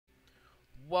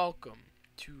Welcome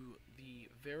to the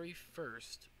very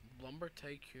first Lumber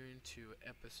Tycoon 2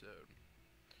 episode.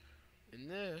 In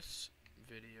this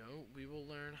video, we will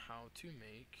learn how to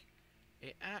make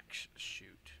a axe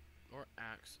chute, or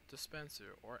axe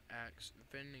dispenser, or axe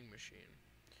vending machine.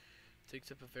 It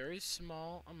takes up a very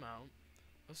small amount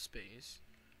of space,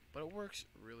 but it works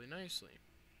really nicely.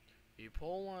 You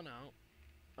pull one out,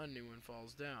 a new one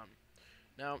falls down.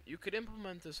 Now, you could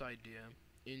implement this idea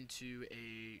into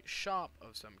a shop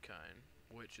of some kind,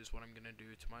 which is what I'm going to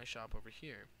do to my shop over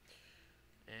here.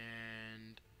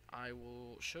 And I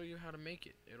will show you how to make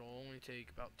it. It'll only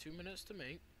take about 2 minutes to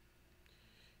make.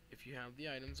 If you have the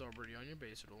items already on your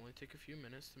base, it'll only take a few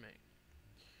minutes to make.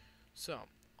 So,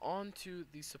 on to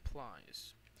the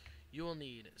supplies. You will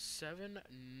need 7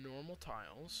 normal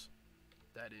tiles.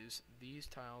 That is, these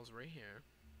tiles right here.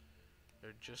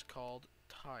 They're just called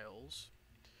tiles.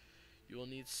 You will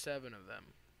need 7 of them.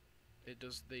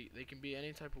 They can be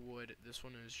any type of wood. This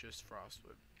one is just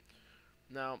frostwood.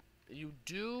 Now, you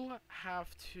do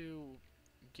have to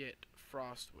get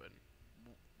frostwood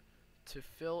to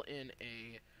fill in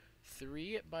a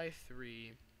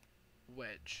 3x3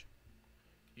 wedge.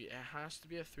 It has to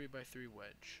be a 3x3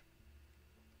 wedge.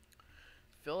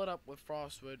 Fill it up with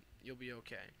frostwood, you'll be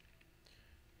okay.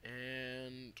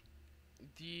 And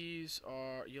these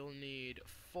are, you'll need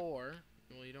 4.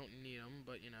 Well, you don't need them,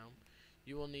 but you know,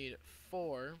 you will need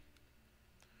 4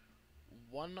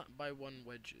 1x1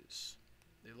 wedges.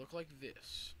 They look like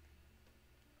this.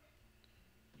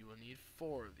 You will need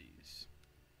 4 of these.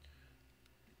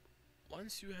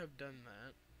 Once you have done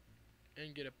that,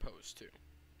 and get a post too.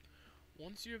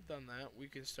 Once you have done that, we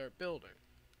can start building.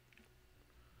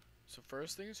 So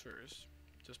first things first,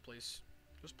 just place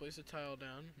a tile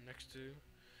down next to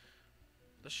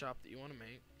the shop that you want to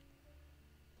make.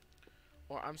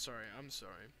 Or I'm sorry.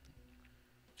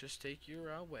 Just take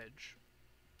your wedge,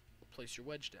 place your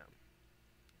wedge down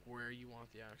where you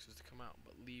want the axes to come out,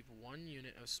 but leave 1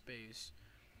 unit of space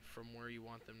from where you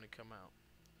want them to come out.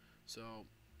 So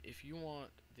if you want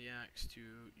the axe to,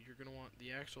 you're gonna want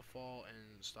the axe will fall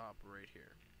and stop right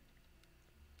here.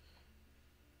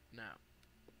 Now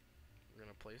we're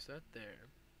gonna place that there,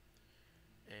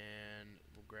 and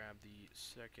we'll grab the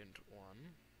second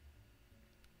one.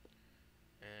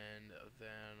 And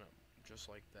then, just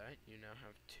like that, you now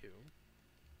have 2.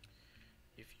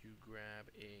 If you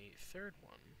grab a third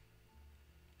one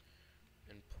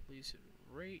and place it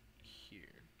right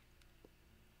here,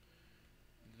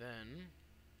 then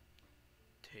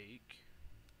take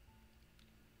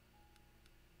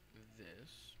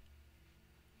this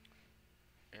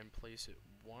and place it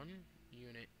 1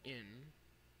 unit in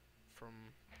from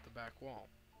the back wall,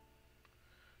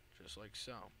 just like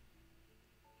so.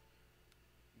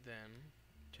 Then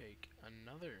take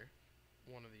another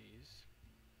one of these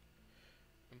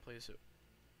and place it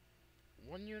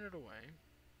 1 unit away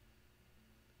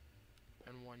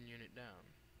and 1 unit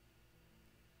down.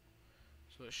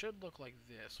 So it should look like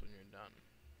this when you're done.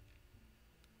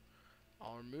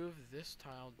 I'll remove this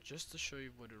tile just to show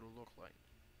you what it'll look like.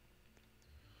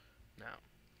 Now,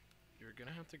 you're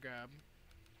gonna have to grab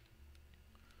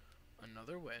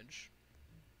another wedge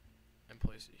and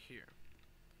place it here.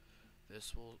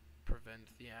 This will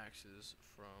prevent the axes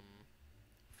from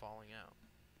falling out.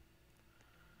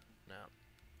 Now,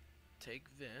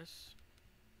 take this,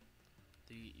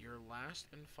 your last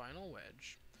and final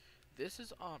wedge. This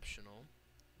is optional,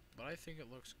 but I think it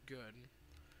looks good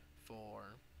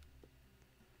for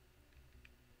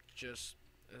just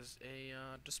as a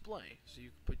display. So you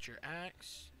can put your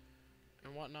axe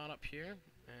and whatnot up here,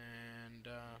 and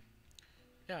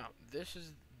yeah, this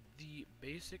is the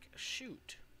basic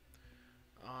chute.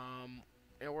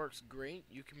 It works great.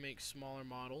 You can make smaller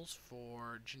models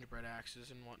for gingerbread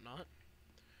axes and whatnot.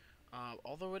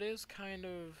 Although it is kind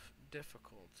of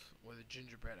difficult with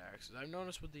gingerbread axes. I've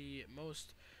noticed with the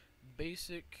most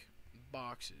basic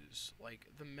boxes,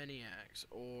 like the mini axe,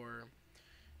 or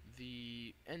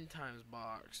the end times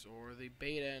box, or the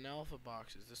beta and alpha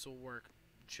boxes, this will work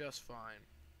just fine.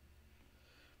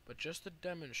 But just to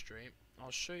demonstrate, I'll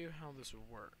show you how this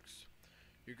works.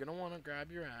 You're gonna want to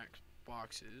grab your axe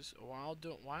boxes. While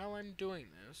I'm doing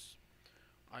this,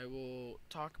 I will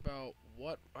talk about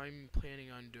what I'm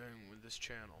planning on doing with this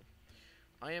channel.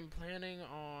 I am planning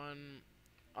on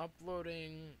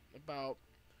uploading about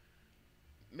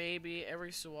maybe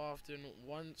every so often,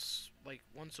 once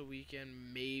a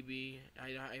weekend, maybe.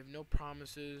 I have no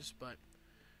promises, but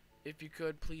if you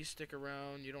could, please stick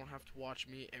around. You don't have to watch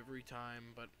me every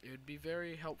time, but it would be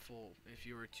very helpful if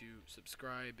you were to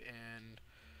subscribe and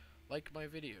like my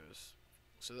videos,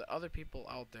 so that other people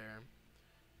out there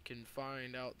can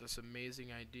find out this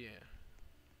amazing idea.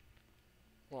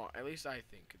 Well, at least I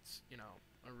think it's,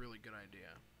 a really good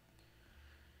idea.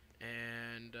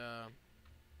 And,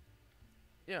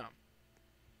 yeah.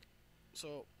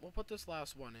 So, we'll put this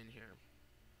last one in here.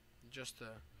 Just to,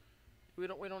 we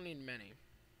don't need many.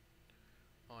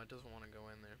 Oh, it doesn't want to go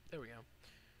in there. There we go.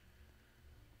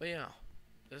 But yeah,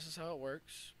 this is how it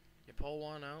works. You pull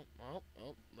one out. Oh,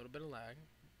 a little bit of lag.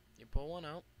 You pull one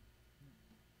out.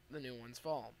 The new ones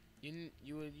fall. You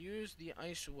would use the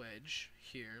ice wedge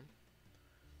here,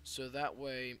 so that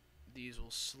way these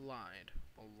will slide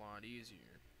a lot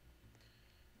easier.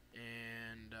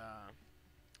 And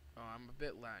oh, I'm a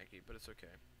bit laggy, but it's okay.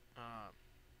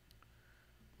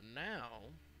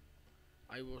 Now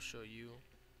I will show you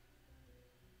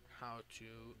how to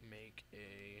make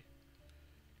a,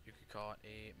 you could call it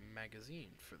a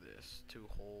magazine for this to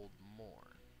hold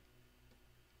more.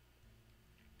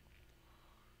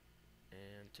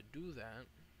 And to do that,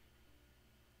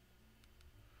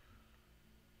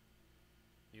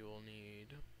 you will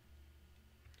need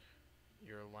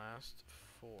your last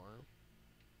 4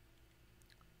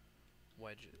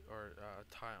 wedges or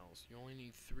tiles. You only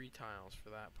need 3 tiles for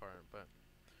that part, but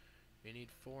you need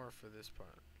 4 for this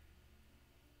part.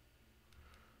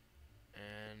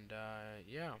 And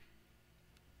yeah,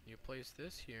 you place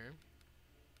this here,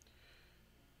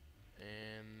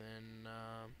 and then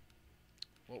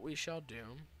what we shall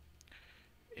do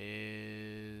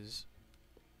is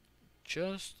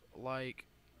just like,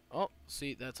 oh,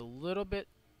 see, that's a little bit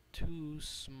too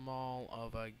small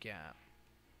of a gap,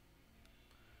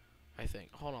 I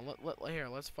think. Hold on, here,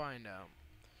 let's find out.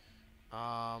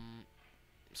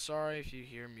 Sorry if you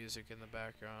hear music in the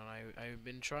background. I've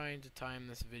been trying to time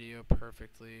this video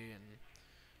perfectly, and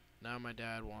now my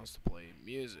dad wants to play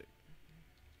music.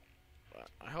 But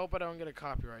I hope I don't get a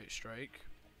copyright strike.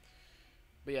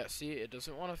 But yeah, see, it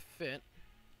doesn't want to fit.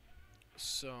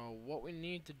 So what we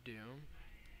need to do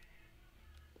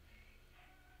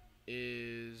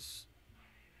is,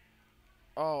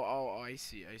 oh, I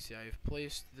see. I've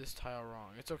placed this tile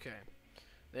wrong. It's okay.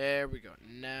 There we go.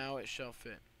 Now it shall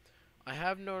fit. I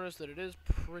have noticed that it is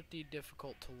pretty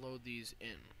difficult to load these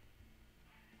in.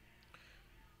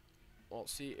 Well,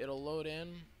 see, it'll load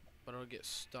in, but it'll get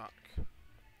stuck.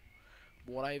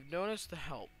 But what I've noticed to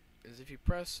help is if you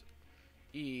press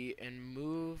E and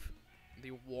move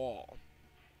the wall,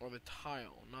 or the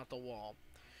tile, not the wall.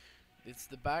 It's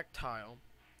the back tile,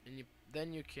 and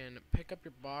then you can pick up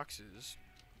your boxes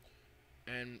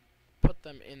and put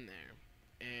them in there.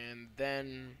 And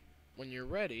then when you're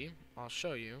ready, I'll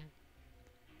show you.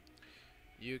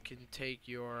 You can take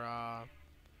your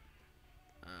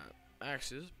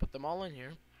axes, put them all in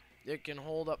here. It can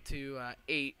hold up to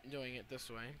 8 doing it this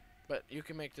way, but you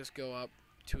can make this go up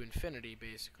to infinity,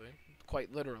 basically,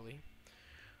 quite literally.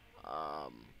 I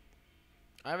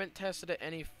haven't tested it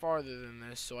any farther than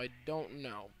this, so I don't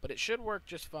know, but it should work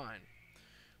just fine.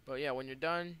 But yeah, when you're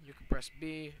done, you can press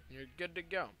B, and you're good to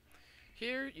go.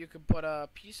 Here, you can put a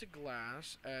piece of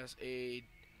glass as a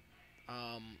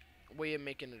way of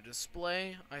making a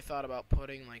display. I thought about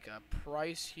putting like a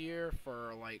price here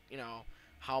for, like,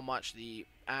 how much the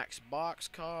axe box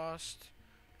cost,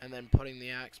 and then putting the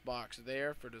axe box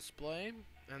there for display.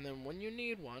 And then when you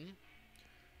need one,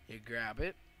 you grab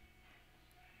it,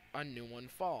 a new one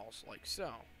falls, like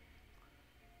so.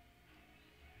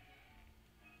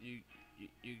 You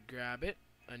grab it,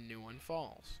 a new one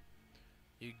falls.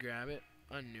 You grab it,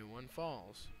 a new one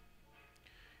falls.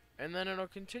 And then it'll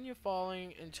continue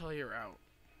falling until you're out.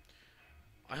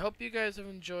 I hope you guys have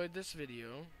enjoyed this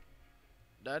video.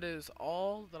 That is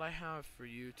all that I have for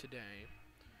you today.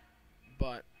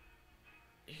 But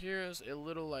here's a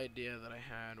little idea that I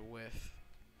had with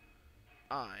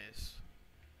eyes.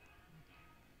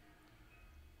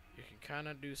 You can kind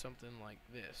of do something like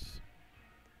this.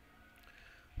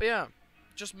 But yeah,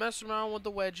 just mess around with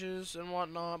the wedges and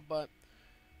whatnot, but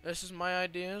this is my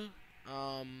idea.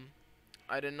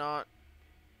 I did not,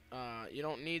 you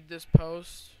don't need this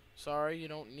post. Sorry, you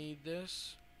don't need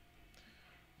this.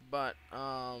 But,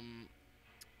 all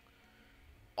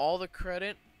the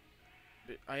credit,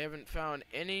 I haven't found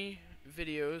any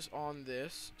videos on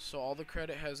this, so all the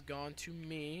credit has gone to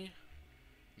me,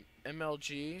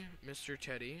 MLG, Mr.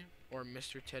 Teddy, or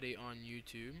Mr. Teddy on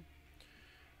YouTube,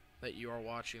 that you are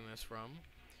watching this from.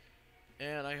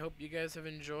 And I hope you guys have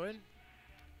enjoyed.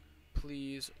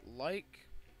 Please like,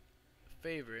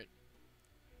 favorite,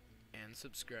 and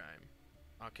subscribe.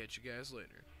 I'll catch you guys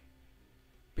later.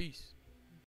 Peace.